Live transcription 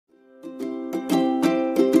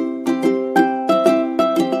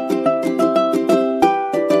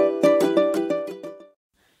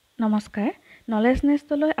নমস্কাৰ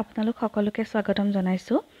নলেজনেষ্টলৈ আপোনালোক সকলোকে স্বাগতম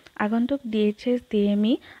জনাইছো আগন্তুক DHS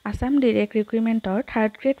DME Assam direct ৰিক্ৰুটমেন্টৰ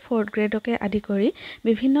 3rd grade 4th গ্ৰেডকে আদি কৰি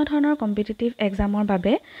বিভিন্ন ধৰণৰ কম্পিটিটিভ এক্সামৰ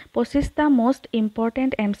বাবে 25টা most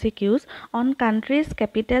important MCQs on countries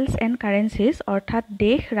ক্যাপিটেলছ and কাৰেন্সিজ অৰ্থাৎ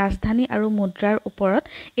দেশ ৰাজধানী আৰু মুদ্ৰাৰ ওপৰত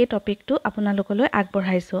এই টপিকটো আপোনালোকলৈ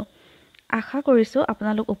আগবঢ়াইছো আশা কৰিছো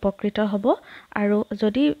আপোনালোক উপকৃত হ'ব আৰু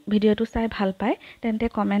যদি ভিডিওটো চাই ভাল পায় তেন্তে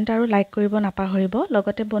কমেন্ট আৰু লাইক কৰিব নাপাহৰিব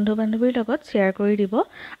লগতে বন্ধু-বান্ধৱীৰ লগত শ্বেয়াৰ কৰি দিব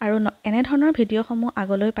আৰু এনে ধৰণৰ ভিডিওসমূহ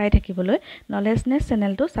আগলৈ পাই থাকিবলৈ নলেজনেছ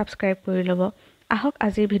চেনেলটো সাবস্ক্ৰাইব কৰি ল'ব আহক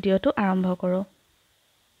আজিৰ ভিডিওটো আৰম্ভ কৰো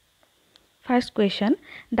first question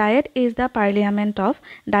diet is the parliament of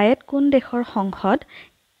diet কোন দেশৰ সংসদ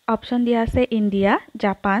অপচন দিয়া আছে ইন্ডিয়া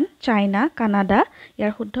জাপান চাইনা কানাডা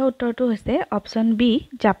ইয়াৰ শুদ্ধ উত্তৰটো হৈছে option B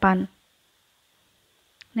Japan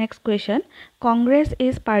Next question. Congress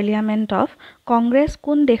is parliament of Congress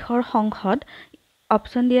কোন দেশৰ সংসদ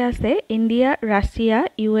অপচন দিয়া আছে ইন্ডিয়া ৰাছিয়া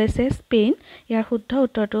USA স্পেইন ইয়াৰ শুদ্ধ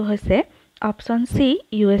উত্তৰটো হৈছে option C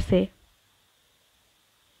USA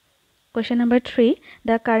Question number 3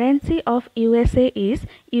 The currency of USA is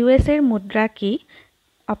USA এর মুদ্রা কি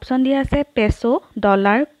অপচন দিয়া আছে পেসো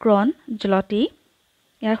ডলার ক্রন জলটি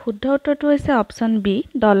ইয়াৰ শুদ্ধ উত্তৰটো হৈছে option B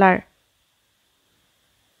dollar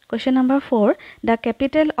Question number 4. The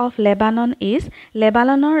capital of Lebanon is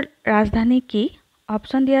Lebanonor rajdhani ki?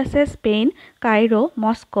 Option dia ase Spain, Cairo,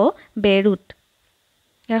 Moscow, Beirut.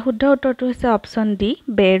 Yar shuddha uttortu hoise option D,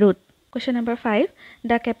 Beirut. Question number 5.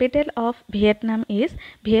 The capital of Vietnam is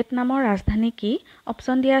Vietnamor rajdhani ki?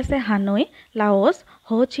 Option dia ase Hanoi, Laos,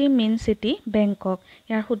 Ho Chi Minh City, Bangkok.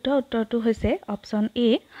 Yar shuddha uttortu hoise option A,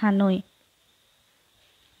 Hanoi.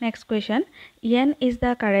 Next question. Yen is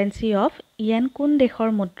the currency of Yen kun dekhor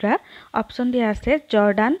mudra. Option dia ase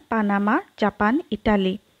Jordan, Panama, Japan,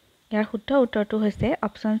 Italy. Yar shuddha uttortu hoise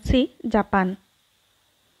option C, Japan.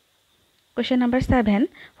 Question number 7.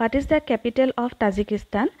 What is the capital of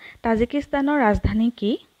Tajikistan? Tajikistanor rajdhani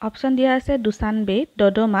ki? Option dia ase Dushanbe,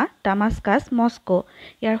 Dodoma, Damascus, Moscow.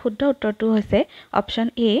 Yar shuddha uttortu hoise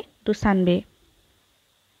option A, Dushanbe.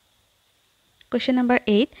 Question number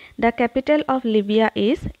 8. The capital of Libya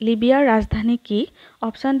is Libya rajdhani ki?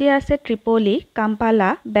 Option dia ase Tripoli,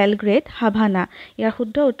 Kampala, Belgrade, Havana. Yar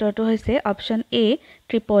shuddha uttortu hoise option A,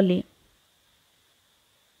 Tripoli.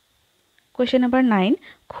 Question number 9.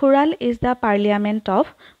 Khural is the parliament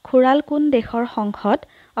of Khural kun dekhor সংসদ?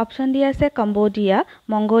 Option dia ase Cambodia,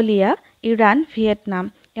 Mongolia, Iran,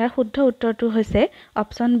 Vietnam. Yar shuddha uttortu hoise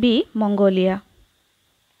option B, Mongolia.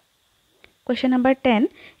 Question number 10.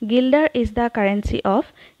 Guilder is the currency of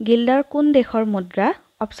Guilder kun dekhor mudra?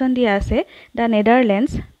 Option dia ase the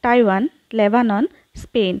Netherlands, Taiwan, Lebanon,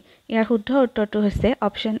 Spain. Yar shuddha uttortu hoise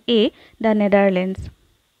option A, the Netherlands.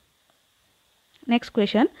 Next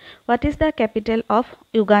question. What is the capital of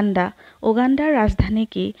Uganda? Uganda rajdhani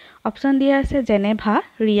ki? Option dia ase Geneva,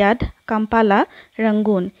 Riyadh, Kampala,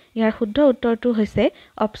 Rangoon. Yar shuddha uttortu hoise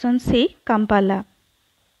option C, Kampala.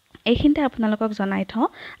 এইখিনতে আপোনালোকক জনাই থওঁ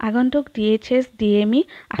আগন্তুক DHS DME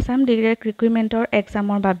Assam direct ৰিক্ৰুটমেন্টৰ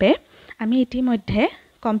এক্সামৰ বাবে আমি ইতিমধ্যে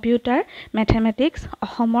computer mathematics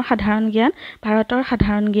অসমৰ সাধাৰণ জ্ঞান ভাৰতৰ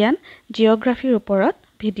সাধাৰণ জ্ঞান জিওগ্ৰাফিৰ ওপৰত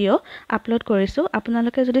ভিডিও আপলোড কৰিছো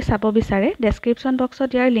আপোনালোকে যদি চাব বিচাৰে ডেসক্ৰিপচন বক্সত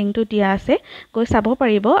ইয়াৰ লিংকটো দিয়া আছে গৈ চাব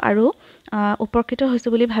পাৰিব আৰু উপকৃত হৈছো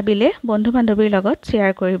বুলি ভাবিলে বন্ধু-বান্ধৱীৰ লগত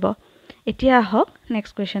শ্বেয়াৰ কৰিব এতিয়া আহক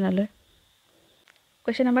next কোৱেশ্চনলৈ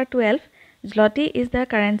question number 12 Zloty is the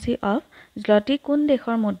currency of Zloty kun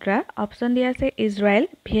dekhor mudra option dia ase Israel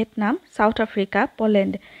Vietnam South Africa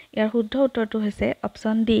Poland yar shuddha uttortu hoise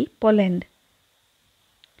option D Poland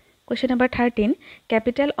Question number 13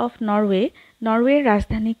 Capital of Norway Norway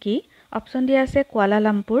rajdhani ki option dia ase Kuala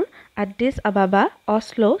Lumpur Addis Ababa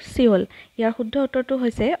Oslo Seoul yar shuddha uttortu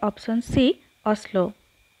hoise option C Oslo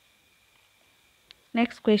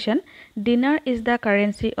Next question. Dinar is the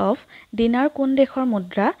currency of Dinar kun dekhor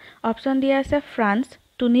mudra? Option dia ase France,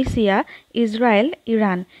 Tunisia, Israel,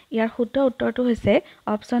 Iran. Yar shuddha uttortu hoise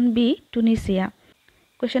option B, Tunisia.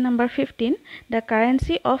 Question number 15. The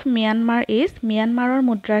currency of Myanmar is Myanmaror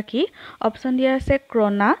mudra ki? Option dia ase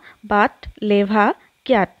krona, baht, leva,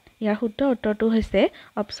 kyat. Yar shuddha uttortu hoise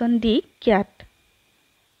option D, kyat.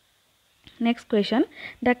 Next question.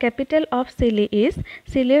 The capital of Chile is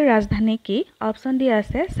Chile rajdhani ki? Option dia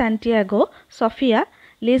ase Santiago, Sofia,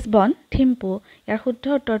 Lisbon, Thimphu. Yar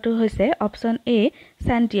shuddha uttortu hoise option A,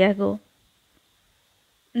 Santiago.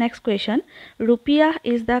 Next question. Rupiah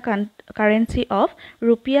is the currency of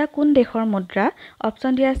Rupiah kun dekhor mudra?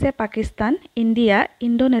 Option dia ase Pakistan, India,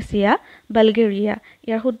 Indonesia, Bulgaria.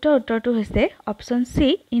 Yar shuddha uttortu hoise option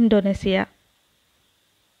C, Indonesia.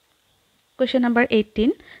 Question number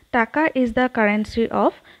 18. Taka is the currency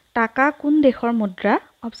of টাকা কোন দেশৰ মুদ্ৰা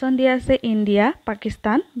option দিয়া আছে India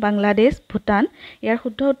Pakistan Bangladesh Bhutan ইয়াৰ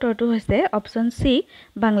শুদ্ধ উত্তৰটো হৈছে option C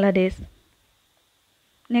Bangladesh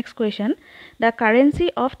next question the currency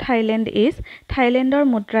of Thailand is থাইলেণ্ডৰ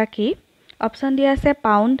মুদ্ৰা কি অপচন দিয়া আছে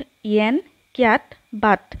পাউণ্ড য়েন ক্যাট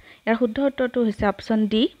বাট ইয়াৰ শুদ্ধ উত্তৰটো হৈছে option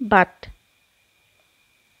D but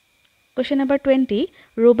Question number 20.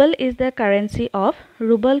 Ruble is the currency of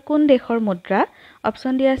Ruble কোন দেশৰ মুদ্ৰা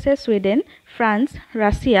অপচন দিয়া আছে সুইডেন ফ্ৰান্স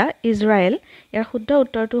ৰাছিয়া ইজৰাইল ইয়াৰ শুদ্ধ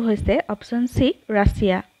উত্তৰটো হৈছে option C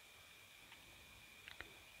Russia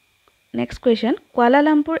Next question. Kuala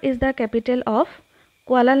Lumpur is the capital of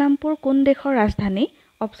Kuala Lumpur কোন দেশৰ ৰাজধানী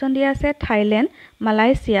অপচন দিয়া আছে থাইলেণ্ড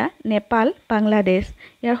মালয়েছিয়া নেপাল বাংলাদেশ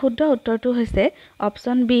ইয়াৰ শুদ্ধ উত্তৰটো হৈছে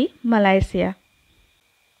option B Malaysia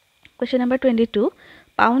Question number 22.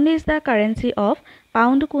 Pound is the currency of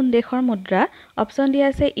Pound কোন দেশৰ মুদ্ৰা অপচন দিয়া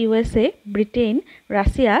আছে USA ব্ৰিটেইন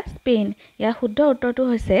ৰাছিয়া স্পেইন ইয়াৰ শুদ্ধ উত্তৰটো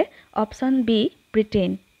হৈছে option B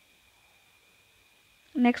Britain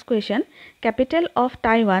Next question. Capital of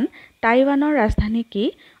Taiwan টাইৱানৰ ৰাজধানী কি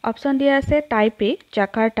অপচন দিয়া আছে টাইপে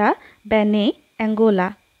জাকাৰ্টা বেনে এংগোলা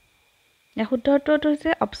ইয়াৰ শুদ্ধ উত্তৰটো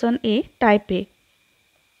হৈছে অপচন এ টাইপে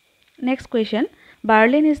Next question.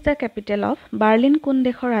 Berlin is the capital of Berlin কোন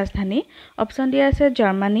দেশৰ ৰাজধানী অপচন দিয়া আছে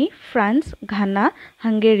জাৰ্মানী ফ্ৰান্স ঘানা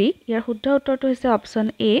হাংগেৰী ইয়াৰ শুদ্ধ উত্তৰটো হৈছে অপচন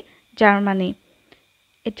এ জাৰ্মানী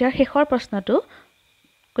এতিয়া শেষৰ প্ৰশ্নটো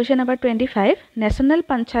Question number 25 National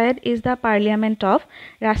Panchayat is the parliament of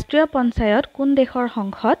ৰাষ্ট্ৰীয় পঞ্চায়ত কোন দেশৰ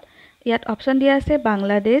সংসদ ইয়াত অপচন দিয়া আছে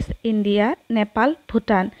বাংলাদেশ ইণ্ডিয়া নেপাল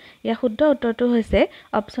ভুটান ইয়াৰ শুদ্ধ উত্তৰটো হৈছে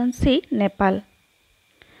অপচন সি নেপাল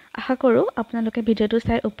আশা কৰো আপোনালোকে ভিডিওটো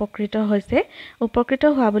চাই উপকৃত হৈছে উপকৃত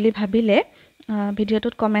হোৱা বুলি ভাবিলে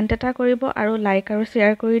ভিডিওটোত কমেন্ট এটা কৰিব আৰু লাইক আৰু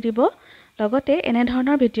শেয়াৰ কৰি দিব লগতে এনে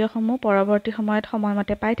ধৰণৰ ভিডিওসমূহ পৰৱৰ্তী সময়ত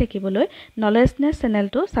সময়মতে পাই থাকিবলৈ Knowledgenest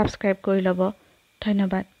চেনেলটো সাবস্ক্ৰাইব কৰি ল'ব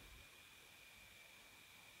ধন্যবাদ